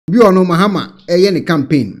Bi ono Mahama eye ne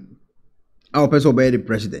campaign our person be the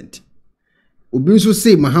president. Obi nso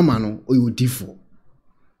say Mahama no oyodifo.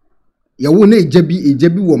 Ya wo na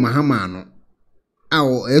ejabi wo Mahama no.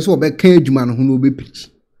 Awo eso be kan adwuma no ho no be preach.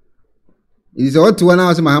 It is what one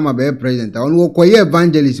house Mahama be president. Onu wo koye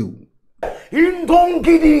evangelist o.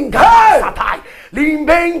 Indongidinga satai.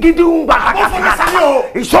 Limbengidumba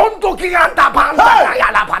hakata. Isonto kiganda banda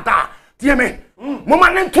ya la pata. Tieme. Mama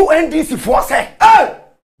nentu NDC force.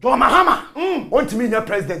 Jo Mahama. Want me na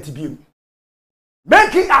president bi.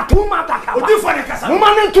 Make it atuma taka.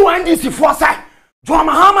 Mama nentu NDC force. Jo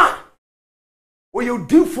Mahama. O you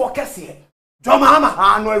do for kese. Jo Mahama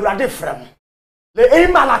anu Awurade frem. Le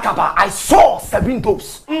Emalakaba I saw 7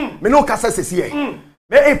 doves. Me no kasa sesi e.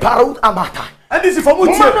 Me e parut amata. NDC for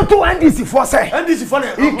muti. Mama nentu NDC force. NDC for ne.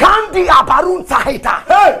 I can't di aparun sahita.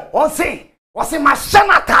 Hey, on say machine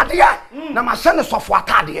atade na machine sofo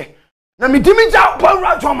atade. Na me dimi ja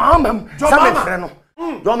Paul Jo Mahama. Jo Mahama.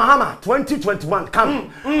 Jo Mahama 2021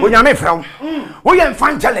 come. Wo nyame frem. Wo ye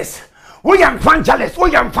evangelist. We are evangelist,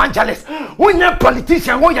 we are evangelist, we are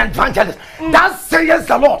politician, we are evangelist. That says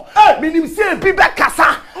the Lord. Meaning say people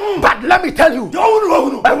kasa, but let me tell you,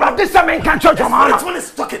 this man can church Mahama.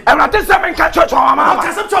 This man can church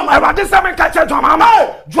Mahama. This man can church Mahama.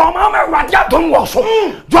 Mahama radia dum waso.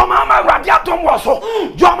 Mahama radia dum waso.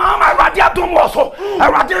 Mahama radia dum waso.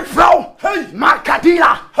 Radia flow.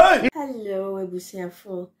 Makadila. Hello,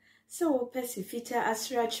 Ebusiafo. So Pacifica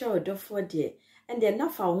Asracha or Dofode. And they're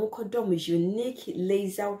not for who unique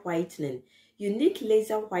laser whitening. Unique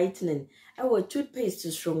laser whitening. Our toothpaste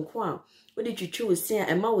to strong quan. What did you choose? Say,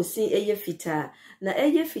 and ma was saying a year fita. Na a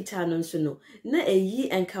year fita non sono. Na a ye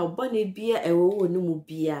and carbonate beer a wo no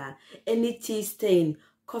beer. Any tea stain,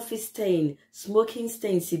 coffee stain, smoking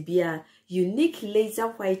stain, beer. Unique laser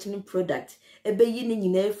whitening product. A beginning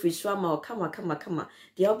in every swam or kama.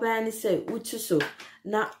 The other say, utu so.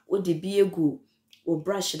 Na would the beer go or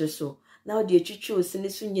brush it so. Now the chuchu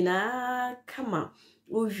sinisu nyina kama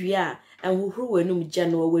uwia and who wenum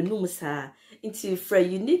jano wenum sa into for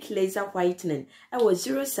unique laser whitening. I was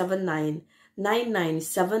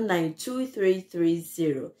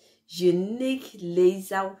 07999792330. Unique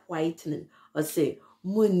laser whitening or say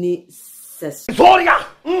muni ses. Isoria,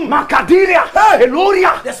 Macadiria,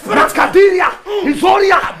 Eloria, Macadiria,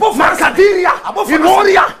 Isoria, Macadiria,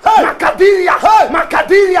 Eloria, Macadiria,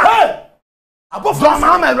 Macadiria. Above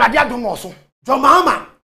Mahama radia dum waso. Jo Mahama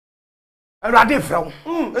Awurade frɛ.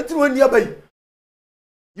 Enti won nearby.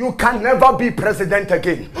 You can never be president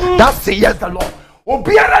again. That says the Lord.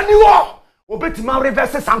 Obiara ni wo. Obetima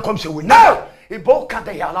reverse sankom hye we. No. Ibo ka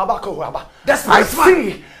de yalaba ko haba. I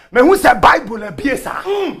see. Me hu se Bible abie sa.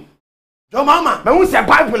 Jo Mahama, me hu se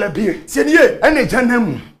Bible abie. Sie nie ene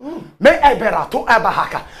janam. Me eberato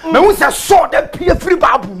ebahaka. Me hu se so de pie free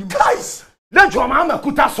Bible ni. Guys. Let Jo Mahama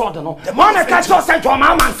kuta sword no. Mama catch us say Jo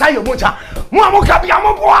Mahama say you moja. Mu amuka bia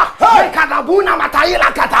mo boa. Hey kadabu na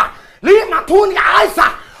matayila kata. Li matuni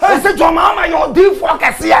aisa. O say Jo Mahama your deep for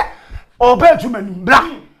kese. Obe jumanu bra.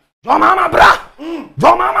 Jo Mahama bra.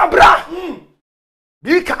 Jo Mahama bra.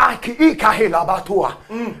 Bika aki ika hela batua.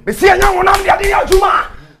 Be see anya wonam dia de adwuma.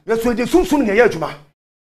 Yesu de sunsun ne ye adwuma.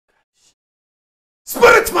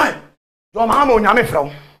 Spirit man. Jo Mahama onyame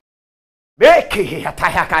frɛ. Make he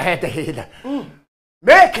ataya ka head head.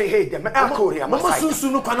 Make he de akoria masai.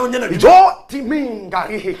 Masusu no kwa no nyana bi. Jo ti minga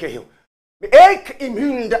he he. Ek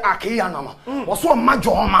iminde akia nama. Waso ma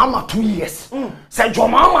Jo Mahama 2 years. Say Jo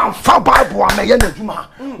Mahama fa Bible ameye na dwuma.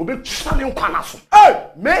 Obi twale nkwa na so.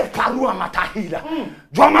 Me paru amata hila.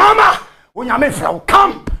 Jo Mahama onyame fra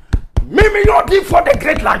come. Mimi your deep for the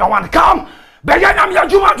great lion one come. Beyanam ya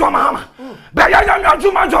juma Jo Mahama. Beyanam ya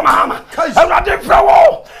juma Jo Mahama. Awurade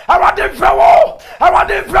frawo. Awurade frawo.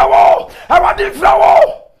 Awurade frawo. Awurade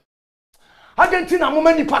frawo. Argentina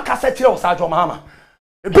mama ni pa kasete o sa Jo Mahama.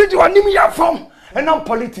 Ebidi wanim ya fam enam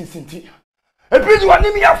politics nti. Ebidi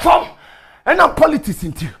wanim ya fam enam politics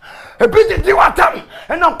nti. Ebidi di watam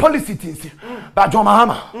enam politics nti. Ba Jo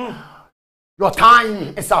Mahama. Your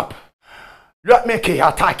time is up. Let me ke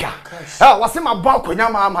attacker. Wasi mabwa konya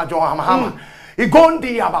Mahama Jo Mahama.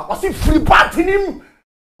 Igondi aba wasi free party nim.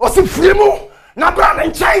 Wasi free mu na bra na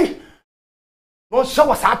nchai. No show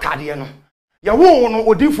was atade no. Ya wo no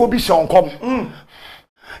odifo bi hye onkom.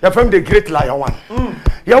 Ya from the great lion one.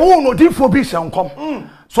 Ya wo no odifo bi hye onkom.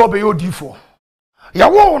 So be odifo. Ya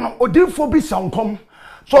wo no odifo bi hye onkom.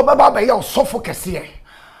 So be ba be ya osofo kese.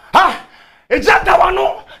 Ha! Ejada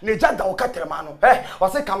wano ne jada okatrema no.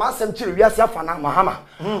 Wase kama asem chire wiase afana Mahama.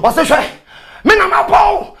 Wase hwe. Me na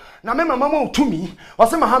mabɔ na me mama mo tumi.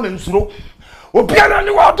 Wase Mahama nsuro. obiara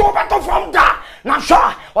ni wa do beto from da na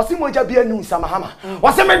sha wase moja bia nu sa Mahama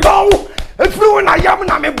wase me do efiri na yam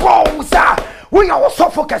na me bo sa wo ya wo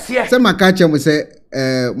sofo kese se maka chem se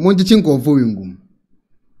monjichi nkofo wingum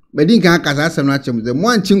bedin kan akasa asem na chem se mo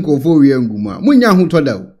anchi nkofo wi angum a munya ho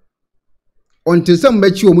toda o onte se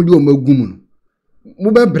mbachi o mudi o magum no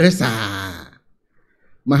mu be bresa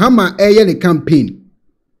Mahama eye ne campaign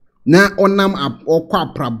na onam okwa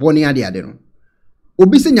praboni ade no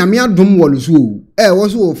obi se nyame adom wo so wo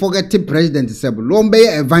so forget president sebo lo mbe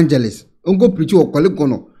evangelist ongo preach o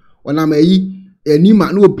kolekono onam ayi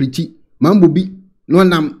enima na o preach mambo bi no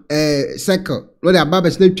nam circle no da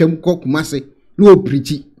babes na twam kokumase na o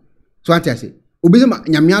preach so atiase obi se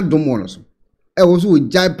nyame adom wo so wo so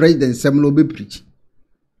jai president sebo no be preach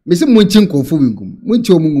me se monchi nkofo wingum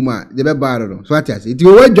monchi omungum a de be baaro no so atiase ti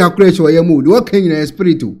o wadwa kura so yam o kan nyina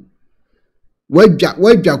spirit o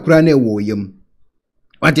wadwa kura na wo yam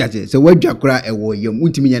atiase se wadwa kura e wo yam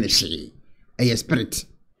untimi nya ne hye e spirit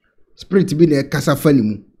bi na kasa fani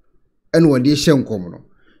mu ene wo de hye nkom no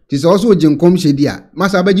ti se also ginkom hye dia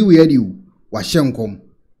masa baji we yadi wa hye nkom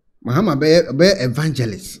Mahama be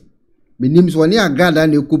evangelist benim so ne agada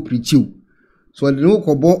na ko preachiu so the no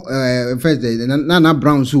kobo first na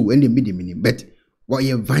brown so and the mini but what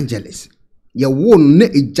evangelist ye won na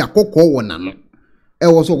ejakokko wona no e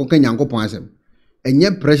wo so ko kanyankopon asem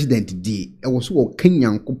enye president di e wo so ko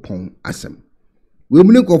kanyankopon asem we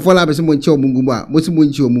mu ne ko fola be se mo nche omungum a mo se mo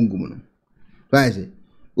nche omungum no right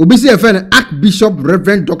obi se efe na Archbishop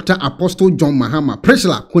Reverend Dr. Apostle John Mahama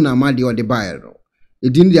Preshla kuna ma de ode baero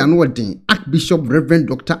edin dia no odin Archbishop Reverend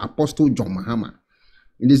Dr. Apostle John Mahama.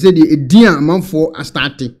 They say the idea amanfo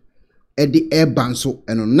astarte e de eba nso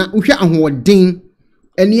eno na uhwe ahoden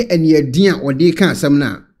ene idea ode kan asem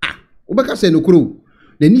na obeka se no kuro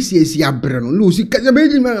na ni siesi abre no lo si kaja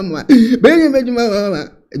beji mama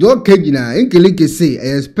do kegina enkeleke se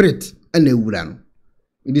e spirit ana ewura no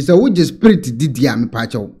it is a wuje spirit didia me pa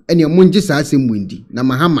chawo ene monje sa asem wendi na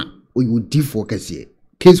Mahama oyodi for kase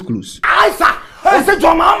case close aisa ese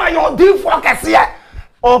jo Mahama yodi for kase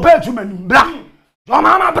obeju manu bra jo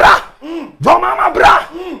Mahama bra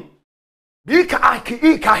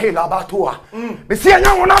Ika hela batua. Besi anya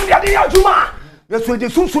wonam de ya juma. Yesu de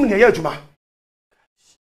sunsun ne ya juma.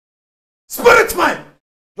 Spirit man.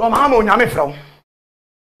 Jo Mahama onyame frɛ.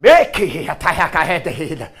 Make he ataya ka he de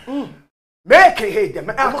hela. Make he de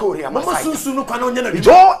me akori ama. Mama sunsun no kwa no nya na.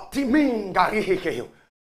 Jo ti minga he he.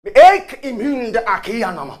 Ek imun de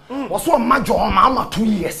akia nama. Waso ma jo Mahama 2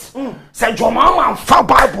 years. Se jo Mahama fa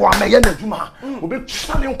Bible ameye na juma. Obi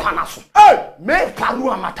twale nkwana so. Me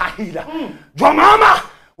paru amata hila. Jo Mahama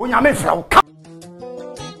onyame fra.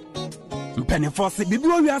 Mpenefo se bibi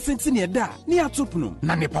o wiase nti ne da ne atopno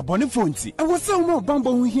na ne pabone fonti e wo se wo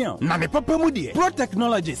bambo hu hia na ne papa mu de Pro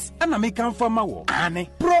Technologies ana me kan fama wo ane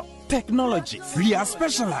Pro Technologies. We are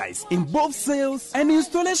specialized in both sales and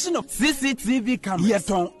installation of CCTV cameras.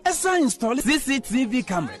 Yeton esa install CCTV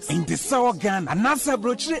cameras in the South Ghana and NASA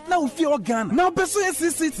brochure na ufi Ghana. Now beso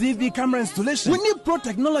CCTV camera installation. We need Pro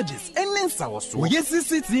Technologies and in South. We use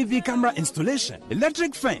CCTV camera installation,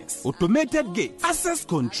 electric fence, automated gate, access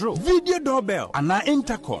control, video doorbell, and our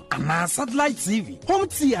intercom, and our satellite TV, home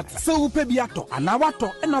theater, so upebiato, and our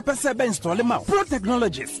water, and our pesebe install them out. Pro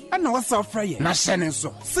Technologies and our software. Na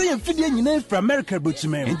shenenso. Say fidie nyina from America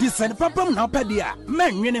brochime and this and papa na opedia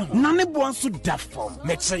man nwene ho na ne bo anso da form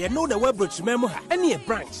me che no the web brochime mu ha ene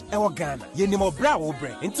branch e wo Ghana ye ni mo bra wo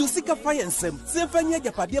bre into sika fire nsem se fanya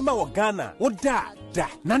japade ma wo Ghana wo da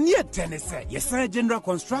na ne tenese yes general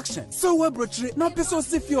construction so web brochire na peso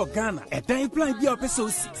si fi o Ghana e dan plan bi o peso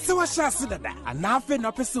si se wa sha se dada ana afi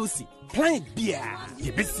na peso si plan bia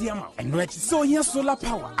ye besiama eno echi so here solar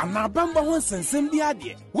power ana bamba ho nsensem bi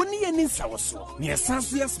ade woni ye ni nsawoso ne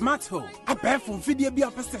esanso ye smart home abefo fidie bi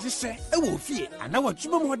apese hye e wo fie ana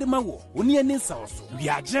watwuma mo de ma wo woni ye ni nsawoso we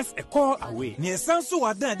are just a call away ne esanso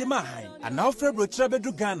wadan de ma han ana ofre brochire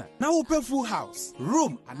bedu Ghana na wo pay full house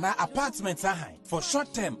room ana apartment ahan for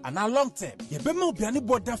short term ana long term ye be ma obiane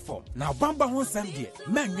border form na bamba ho nsem de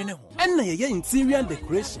manwene ho enna ye interior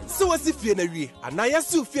decoration so wasi fie na wie ana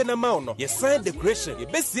yesu fie na ma no yes sign decoration ye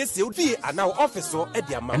besiesie odi ana office o e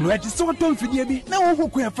di ama no edi so ton fidie bi na wo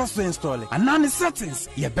hokun e fa so install ana ne settings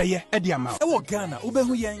ye beye e di ama e wo Ghana wo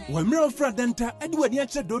behu yen wo mre ofra denta e di wadi a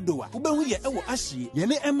che dodowa wo behu ye e wo ahie ye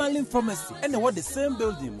ne Emalin pharmacy e na wo the same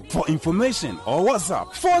building. For information or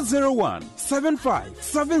WhatsApp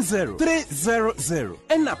 401-7570-300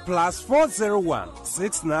 and a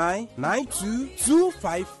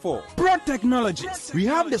 +401-6992-254. Pro Technologies. We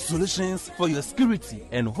have the solutions for your security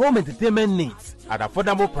and home entertainment needs at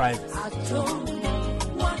affordable prices.